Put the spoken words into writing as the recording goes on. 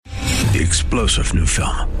The explosive new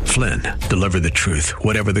film, Flynn, deliver the truth,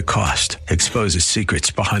 whatever the cost, exposes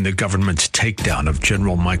secrets behind the government's takedown of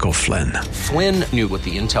General Michael Flynn. Flynn knew what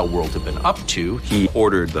the intel world had been up to. He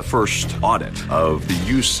ordered the first audit of the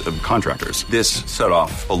use of contractors. This set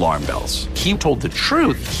off alarm bells. He told the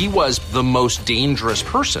truth. He was the most dangerous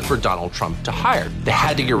person for Donald Trump to hire. They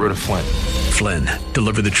had to get rid of Flynn. Flynn,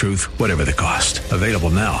 deliver the truth, whatever the cost. Available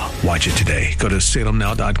now. Watch it today. Go to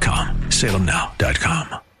salemnow.com.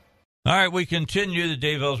 salemnow.com. All right, we continue the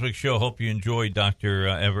Dave Ellswick Show. Hope you enjoyed Dr.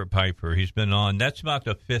 Everett Piper. He's been on. That's about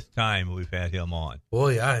the fifth time we've had him on.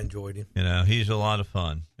 Boy, I enjoyed him. You know, he's a lot of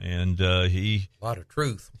fun, and a lot of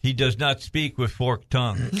truth. He does not speak with forked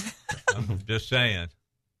tongue. I'm just saying.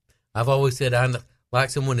 I've always said I like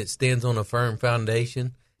someone that stands on a firm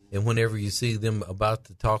foundation, and whenever you see them about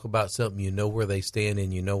to talk about something, you know where they stand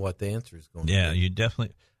and you know what the answer is going to be. Yeah, you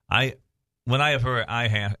definitely. When I have heard,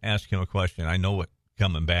 ask him a question, I know what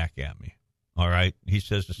coming back at me. All right, he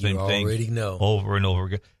says the same thing over and over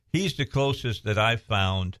again. He's the closest that I've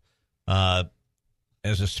found as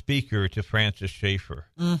a speaker to Francis Schaeffer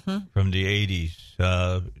from the 80s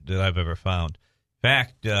that I've ever found. In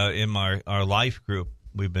fact, in our life group,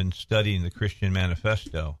 we've been studying the Christian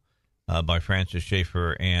Manifesto by Francis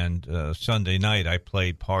Schaeffer, and Sunday night I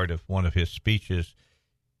played part of one of his speeches,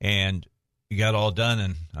 and he got all done,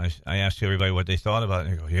 and I asked everybody what they thought about it,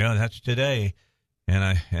 and they go, yeah, that's today. And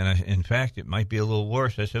I, in fact, it might be a little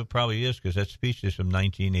worse. I said, it probably is, because that speech is from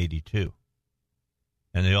 1982.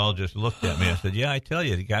 And they all just looked at me. I said, yeah, I tell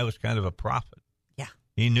you, the guy was kind of a prophet. Yeah.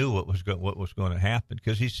 He knew what was going to happen,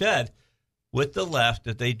 because he said with the left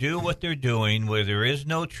that they do what they're doing where there is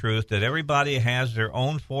no truth, that everybody has their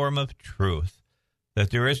own form of truth, that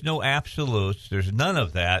there is no absolutes. There's none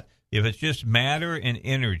of that. If it's just matter and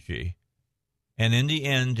energy, and in the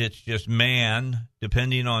end, it's just man,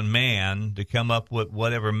 depending on man, to come up with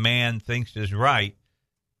whatever man thinks is right.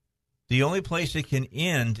 The only place it can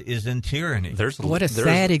end is in tyranny. What a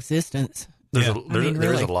sad existence. There's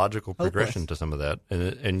a logical progression to some of that,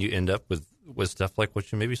 and you end up with stuff like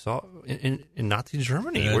what you maybe saw in Nazi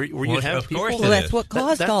Germany, where you have people. Well, that's what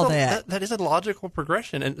caused all that. That is a logical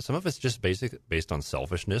progression, and some of it's just based on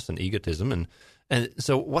selfishness and egotism, and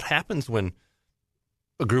so what happens when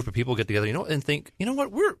a group of people get together, and think, you know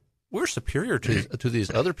what, we're superior to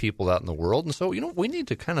these other people out in the world, and so we need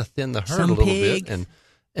to kind of thin the herd a little bit, and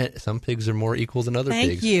some pigs are more equal than other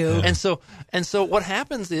pigs. Thank you. And so what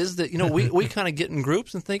happens is that we kind of get in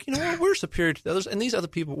groups and think, we're superior to the others, and these other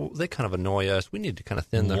people, they kind of annoy us. We need to kind of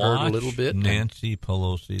thin the herd a little bit. Nancy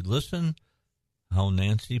Pelosi. Listen how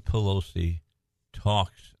Nancy Pelosi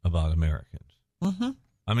talks about Americans. Mm-hmm.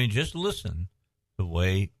 I mean, just listen the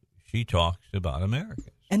way she talks about Americans.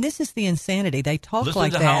 And this is the insanity. They talk Listen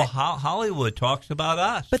like to that. how Hollywood talks about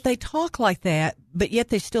us. But they talk like that, but yet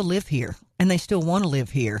they still live here, and they still want to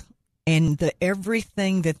live here. And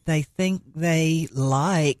everything that they think they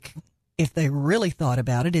like, if they really thought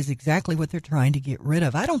about it, is exactly what they're trying to get rid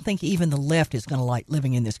of. I don't think even the left is going to like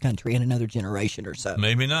living in this country in another generation or so.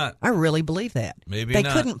 Maybe not. I really believe that. Maybe they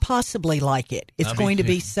not. couldn't possibly like it. It's going to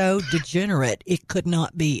be so degenerate, it could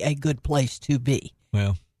not be a good place to be.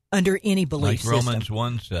 Well, under any belief system. Like Romans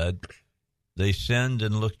 1 said, they sinned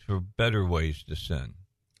and looked for better ways to sin.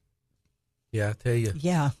 Yeah, I tell you.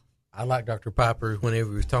 Yeah. I like Dr. Piper whenever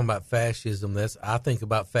he was talking about fascism. I think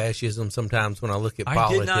about fascism sometimes when I look at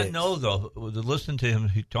politics. I did not know, though, to listen to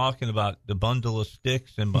him talking about the bundle of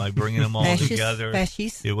sticks and by bringing them all together.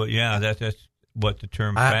 Fascist? Yeah, that's what the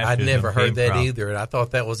term fascism I'd never heard that from. either, and I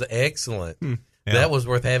thought that was excellent. Yeah. That was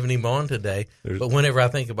worth having him on today. But whenever I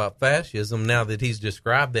think about fascism, now that he's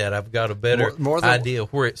described that, I've got a better idea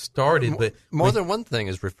of where it started. But more than one thing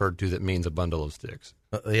is referred to that means a bundle of sticks.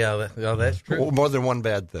 That's true. More than one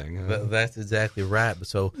bad thing. That's exactly right.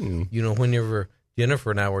 So, whenever Jennifer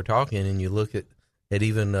and I were talking, and you look at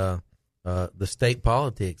even the state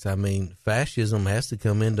politics, I mean, fascism has to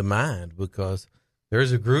come into mind because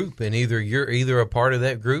there's a group, and you're a part of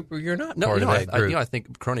that group or you're not part of that group. I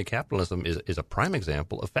think crony capitalism is a prime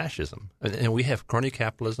example of fascism. And we have crony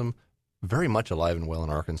capitalism very much alive and well in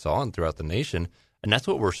Arkansas and throughout the nation. And that's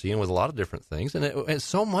what we're seeing with a lot of different things. And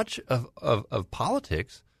so much of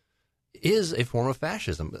politics is a form of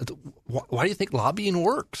fascism. Why do you think lobbying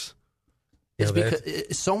works? It's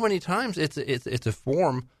because so many times it's a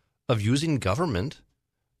form of using government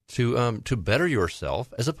to better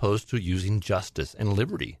yourself, as opposed to using justice and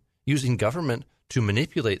liberty, using government to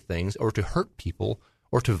manipulate things or to hurt people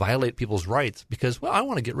or to violate people's rights because, I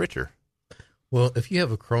want to get richer. Well, if you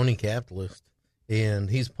have a crony capitalist and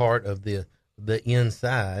he's part of the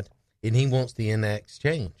inside and he wants to enact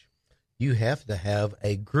change, you have to have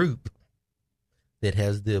a group that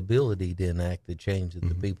has the ability to enact the change that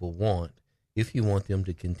the people want, if you want them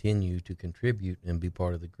to continue to contribute and be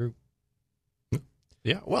part of the group.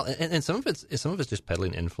 Yeah, well, and some of it's just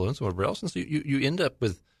peddling influence or whatever else, and so you end up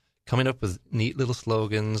with coming up with neat little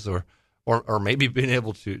slogans or maybe being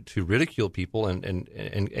able to ridicule people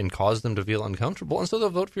and cause them to feel uncomfortable, and so they'll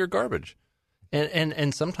vote for your garbage.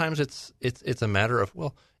 And sometimes it's a matter of,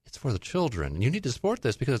 well, it's for the children, and you need to support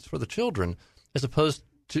this because it's for the children, as opposed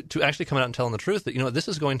to actually coming out and telling the truth that, you know, this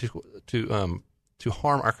is going to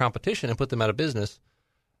harm our competition and put them out of business,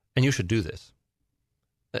 and you should do this.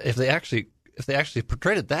 If they actually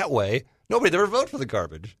portrayed it that way, nobody'd ever vote for the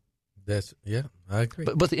garbage. I agree.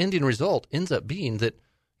 But the ending result ends up being that,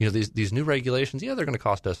 you know, these new regulations, they're going to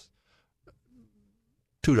cost us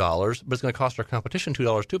 $2, but it's going to cost our competition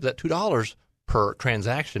 $2 too. But that $2 per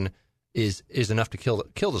transaction is enough to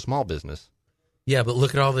kill the small business. Yeah, but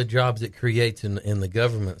look at all the jobs it creates in the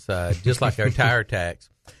government side, just like our tire tax.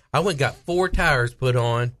 I went and got 4 tires put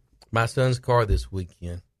on my son's car this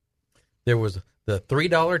weekend. There was the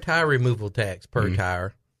 $3 tire removal tax per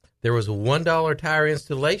tire. There was a $1 tire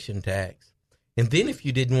installation tax. And then if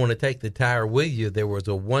you didn't want to take the tire with you, there was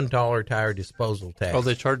a $1 tire disposal tax. Oh,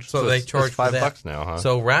 they charge $5 now, huh?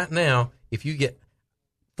 So right now, if you get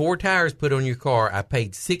 4 tires put on your car, I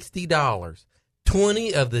paid $60.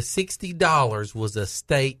 20 of the $60 was a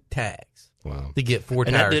state tax. Wow. To get 4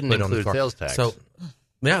 and tires that didn't put on the include car. Sales tax. So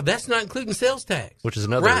now that's not including sales tax, which is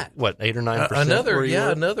another 8 or 9%. Another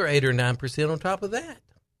 8 or 9% on top of that.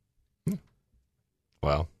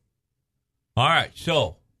 Wow. All right,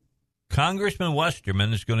 so Congressman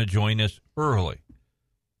Westerman is going to join us early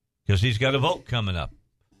because he's got a vote coming up.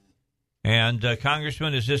 And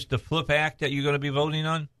Congressman, is this the flip act that you're going to be voting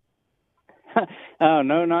on?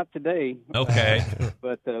 No, not today. Okay.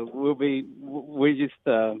 But we just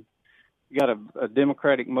got a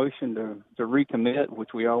Democratic motion to recommit, which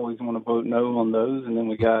we always want to vote no on those. And then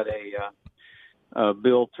we got a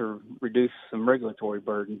bill to reduce some regulatory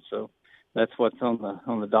burden. So that's what's on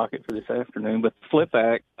the docket for this afternoon. But the Flip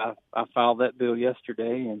Act, I filed that bill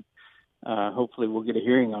yesterday, and hopefully we'll get a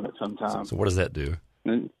hearing on it sometime. So what does that do?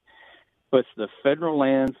 It's the Federal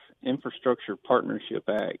Lands Infrastructure Partnership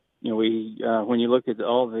Act. You know, when you look at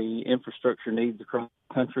all the infrastructure needs across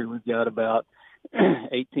the country, we've got about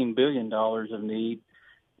 $18 billion of need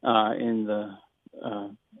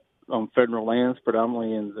on federal lands,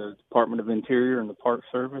 predominantly in the Department of Interior and the Park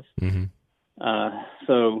Service. Mm-hmm.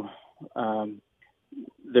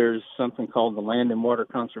 There's something called the Land and Water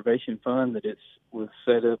Conservation Fund that was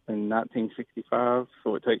set up in 1965,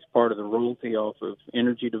 so it takes part of the royalty off of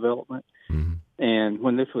energy development. Mm-hmm. And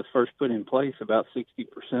when this was first put in place, about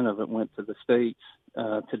 60% of it went to the states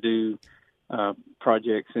to do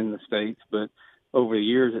projects in the states. But over the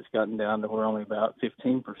years, it's gotten down to where only about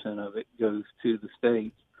 15% of it goes to the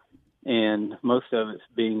states. And most of it's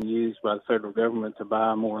being used by the federal government to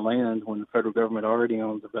buy more land when the federal government already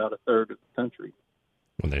owns about a third of the country.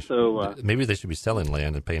 Maybe they should be selling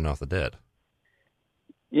land and paying off the debt.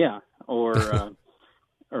 Yeah, or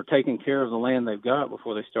taking care of the land they've got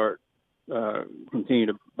before they start continue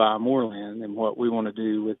to buy more land. And what we want to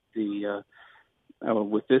do with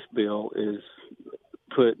with this bill is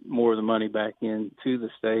put more of the money back into the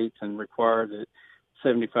states and require that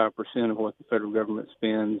 75% of what the federal government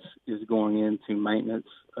spends is going into maintenance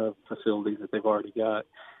of facilities that they've already got.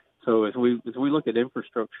 So as we look at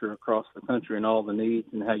infrastructure across the country and all the needs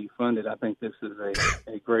and how you fund it, I think this is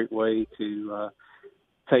a great way to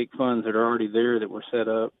take funds that are already there that were set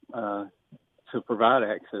up to provide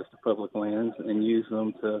access to public lands and use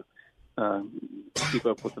them to keep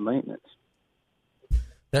up with the maintenance.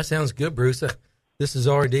 That sounds good, Bruce. This is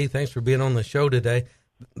R.D. Thanks for being on the show today.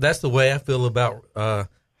 That's the way I feel about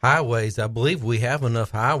highways. I believe we have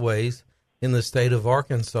enough highways in the state of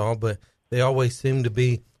Arkansas, but they always seem to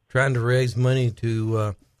be trying to raise money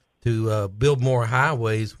to build more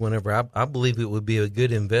highways whenever I believe it would be a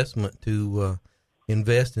good investment to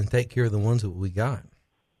invest and take care of the ones that we got.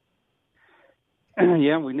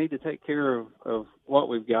 Yeah, we need to take care of what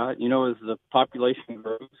we've got. You know, as the population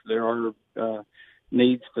grows, there are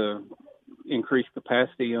needs to increase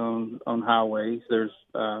capacity on highways. There's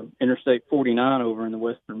Interstate 49 over in the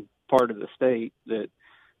western part of the state that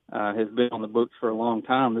has been on the books for a long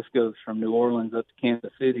time. This goes from New Orleans up to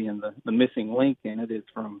Kansas City, and the missing link in it is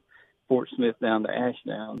from Fort Smith down to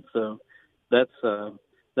Ashdown. So that's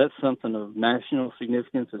something of national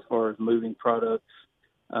significance as far as moving products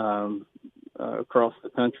across the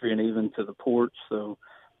country and even to the ports. So,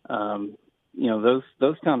 you know,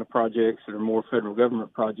 those kind of projects that are more federal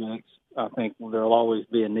government projects, I think there'll always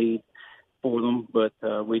be a need for them, but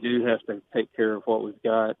we do have to take care of what we've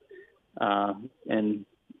got and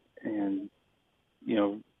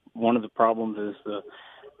one of the problems is the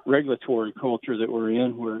regulatory culture that we're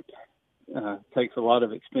in, where it takes a lot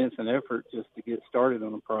of expense and effort just to get started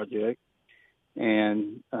on a project,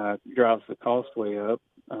 and drives the cost way up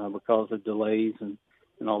because of delays and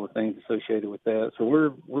all the things associated with that. So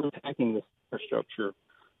we're attacking this infrastructure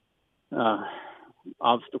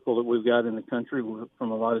obstacle that we've got in the country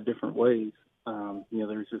from a lot of different ways.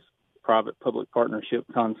 There's this private-public partnership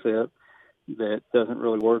concept that doesn't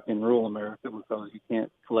really work in rural America because you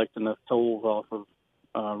can't collect enough tolls off of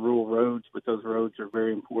rural roads, but those roads are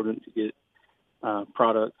very important to get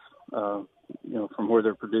products, from where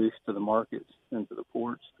they're produced to the markets and to the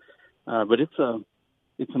ports. But it's a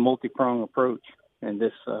multi-pronged approach, and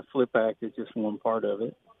this FLIP Act is just one part of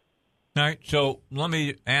it. All right, so let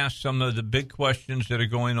me ask some of the big questions that are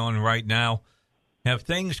going on right now. Have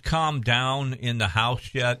things calmed down in the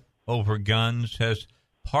House yet over guns? Has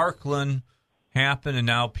Parkland happened and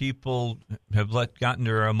now people have gotten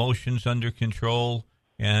their emotions under control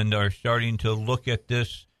and are starting to look at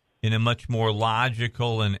this in a much more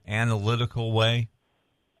logical and analytical way?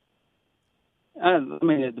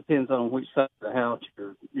 It depends on which side of the house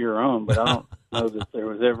you're on, but I don't know that there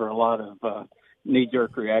was ever a lot of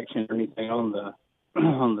knee-jerk reaction or anything on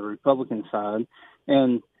the Republican side.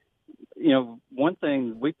 And one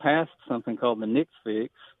thing, we passed something called the NICS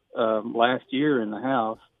fix last year in the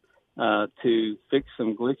House to fix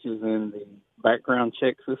some glitches in the background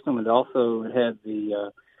check system. It also had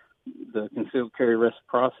the concealed carry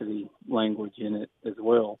reciprocity language in it as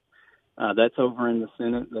well. That's over in the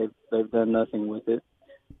Senate. They've done nothing with it.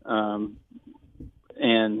 And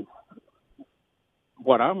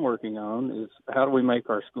what I'm working on is how do we make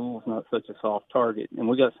our schools not such a soft target? And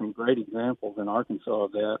we got some great examples in Arkansas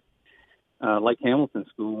of that. Lake Hamilton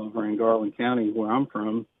School over in Garland County, where I'm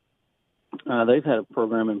from, they've had a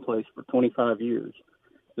program in place for 25 years.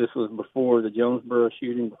 This was before the Jonesboro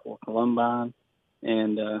shooting, before Columbine,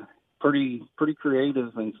 and pretty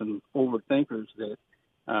creative and some forward thinkers that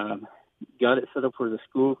got it set up where the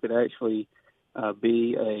school could actually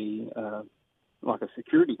be like a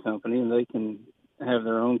security company, and they can have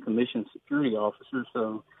their own commissioned security officer.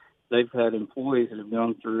 So they've had employees that have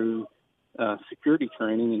gone through security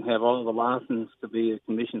training and have all the license to be a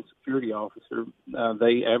commissioned security officer.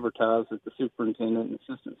 They advertise that the superintendent and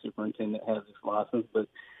assistant superintendent has this license, but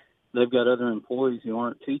they've got other employees who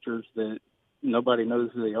aren't teachers that nobody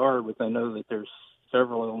knows who they are, but they know that there's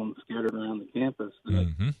several of them scattered around the campus that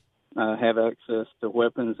have access to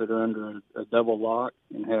weapons that are under a double lock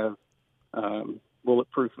and have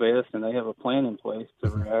bulletproof vests, and they have a plan in place to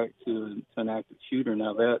react to an active shooter.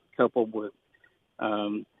 Now that, coupled with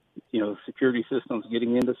security systems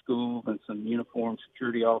getting into schools and some uniformed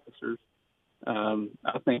security officers,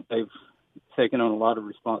 I think they've taken on a lot of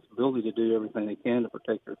responsibility to do everything they can to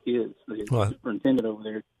protect their kids. The superintendent over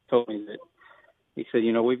there told me that he said,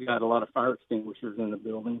 we've got a lot of fire extinguishers in the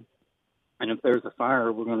building, and if there's a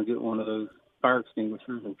fire, we're going to get one of those fire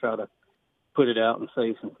extinguishers and try to put it out and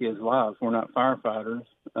save some kids' lives. We're not firefighters,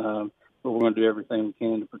 but we're going to do everything we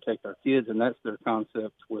can to protect our kids, and that's their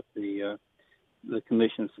concept with the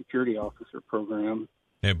commissioned security officer program.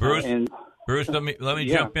 Hey, Bruce, let me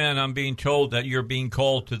jump in. I'm being told that you're being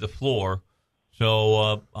called to the floor,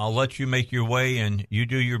 so I'll let you make your way and you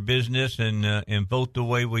do your business and vote the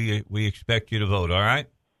way we expect you to vote. All right?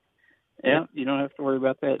 Yeah, you don't have to worry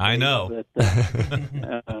about that. I know. But,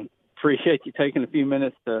 appreciate you taking a few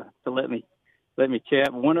minutes to let me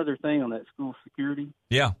chat. One other thing on that school security.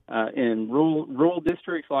 Yeah. In rural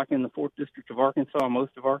districts, like in the 4th District of Arkansas,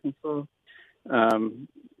 most of Arkansas,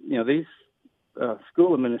 these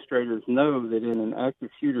school administrators know that in an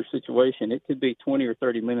active shooter situation, it could be 20 or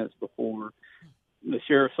 30 minutes before the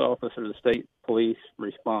sheriff's office or the state police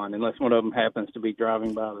respond, unless one of them happens to be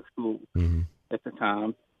driving by the school at the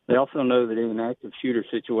time. They also know that in an active shooter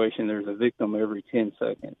situation, there's a victim every 10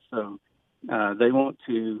 seconds. So they want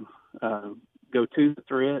to go to the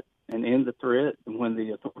threat and end the threat. And when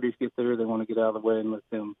the authorities get there, they want to get out of the way and let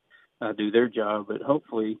them do their job. But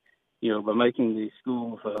hopefully, by making these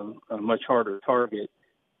schools a much harder target,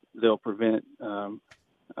 they'll prevent the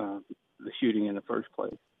shooting in the first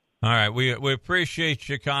place. All right. We appreciate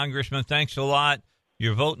you, Congressman. Thanks a lot.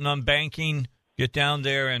 You're voting on banking. Get down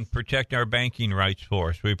there and protect our banking rights for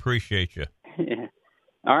us. We appreciate you.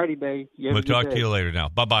 All righty, babe. We'll talk to you later now.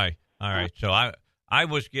 Bye-bye. All right. So I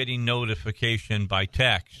was getting notification by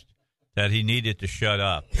text that he needed to shut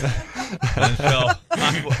up. And so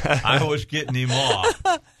I was getting him off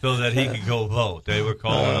so that he could go vote. They were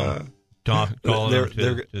calling him.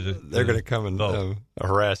 They're going to come and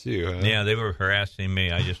harass you. Huh? Yeah, they were harassing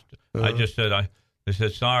me. I just said They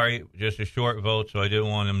said, sorry, just a short vote, so I didn't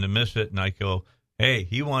want him to miss it. And I go, hey,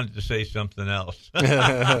 he wanted to say something else.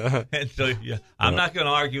 And so I'm not going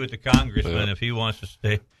to argue with the congressman if he wants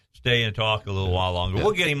to stay and talk a little while longer.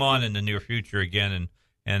 We'll get him on in the near future again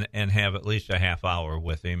and have at least a half hour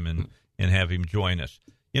with him and have him join us.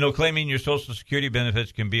 Claiming your Social Security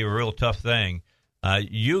benefits can be a real tough thing.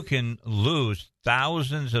 You can lose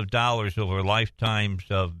thousands of dollars over lifetimes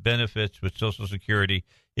of benefits with Social Security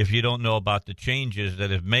if you don't know about the changes that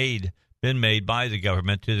have been made by the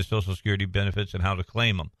government to the Social Security benefits and how to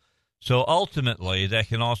claim them. So ultimately, that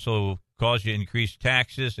can also cause you increased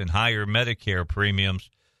taxes and higher Medicare premiums.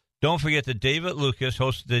 Don't forget that David Lucas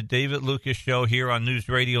hosts the David Lucas Show here on News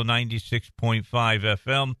Radio 96.5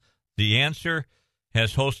 FM. The Answer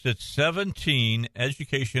has hosted 17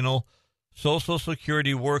 educational Social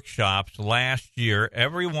Security workshops last year.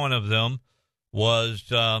 Every one of them was,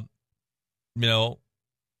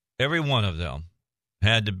 every one of them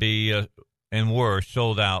had to be and were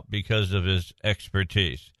sold out because of his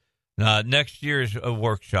expertise. Next year's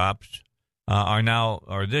workshops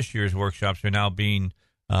this year's workshops are now being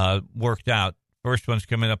worked out. First one's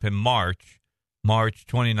coming up in March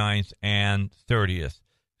 29th and 30th.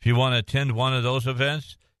 If you want to attend one of those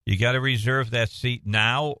events, you got to reserve that seat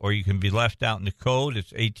now, or you can be left out in the code.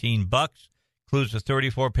 It's $18. Includes a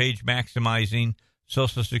 34-page Maximizing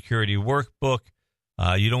Social Security workbook.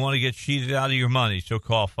 You don't want to get cheated out of your money, so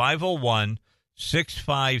call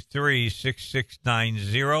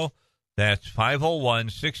 501-653-6690. That's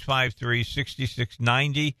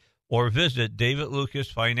 501-653-6690, or visit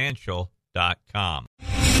davidlucasfinancial.com.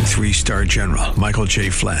 3-star General Michael J.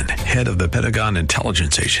 Flynn, head of the Pentagon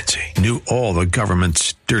Intelligence Agency, knew all the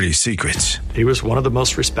government's dirty secrets. He was one of the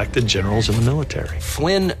most respected generals in the military.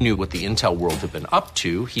 Flynn knew what the intel world had been up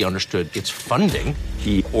to. He understood its funding.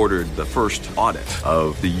 He ordered the first audit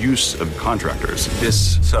of the use of contractors.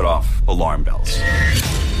 This set off alarm bells.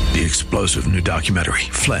 The explosive new documentary,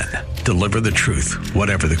 Flynn, Deliver the Truth,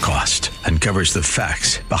 Whatever the Cost, uncovers the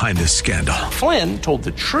facts behind this scandal. Flynn told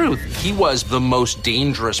the truth. He was the most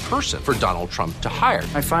dangerous person for Donald Trump to hire.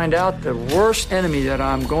 I find out the worst enemy that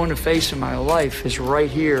I'm going to face in my life is right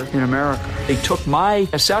here in America. They took my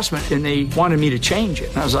assessment and they wanted me to change it.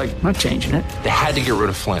 And I was like, I'm not changing it. They had to get rid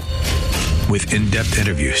of Flynn. With in-depth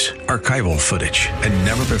interviews, archival footage, and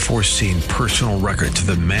never-before-seen personal records of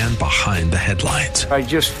the man behind the headlines. I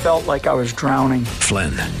just felt like I was drowning.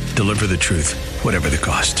 Flynn, Deliver the Truth, Whatever the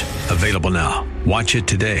Cost. Available now. Watch it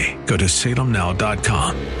today. Go to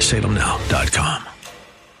salemnow.com. salemnow.com.